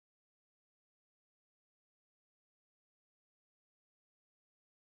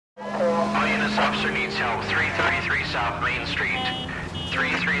This officer needs help. 333 South Main Street.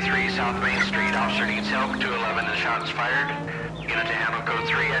 333 South Main Street. Officer needs help. 211 and shots fired. Unit to handle code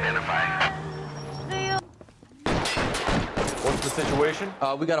 3. Identify. What's the situation?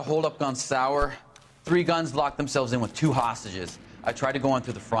 We got a holdup gone sour. 3 guns locked themselves in with 2 hostages. I tried to go on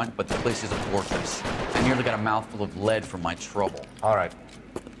through the front, but the place is a fortress. I nearly got a mouthful of lead from my trouble. All right.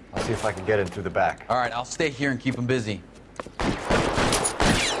 I'll see if I can get in through the back. All right, I'll stay here and keep them busy.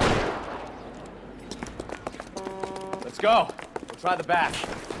 Let's go. We'll try the back.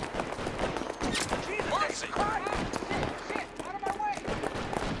 Mercy! Shit! Out of my way!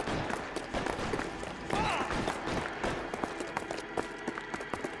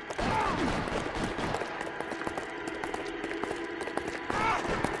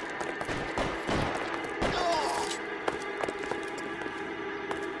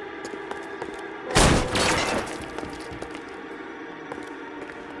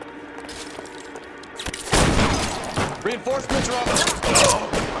 Reinforcements are on the...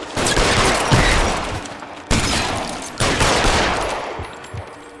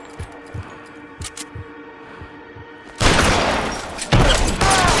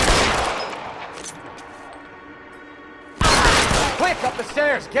 Quick, up the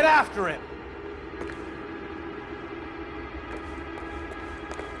stairs! Get after him!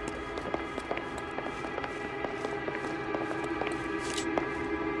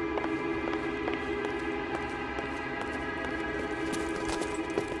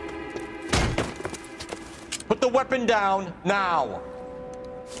 Put the weapon down, now!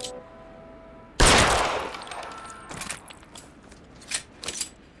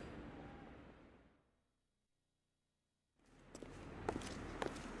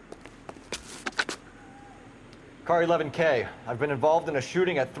 Car 11K, I've been involved in a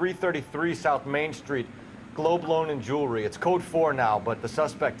shooting at 333 South Main Street. Globe Loan and Jewelry. It's code 4 now, but the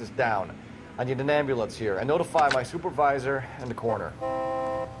suspect is down. I need an ambulance here, and notify my supervisor and the coroner.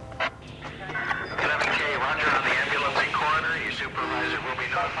 11K, roger on the ambulance and coroner. Your supervisor will be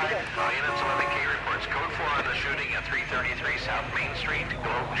notified. All units, 11K reports code 4 on the shooting at 333 South Main Street,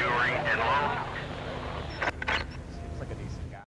 Globe Jewelry and Loan.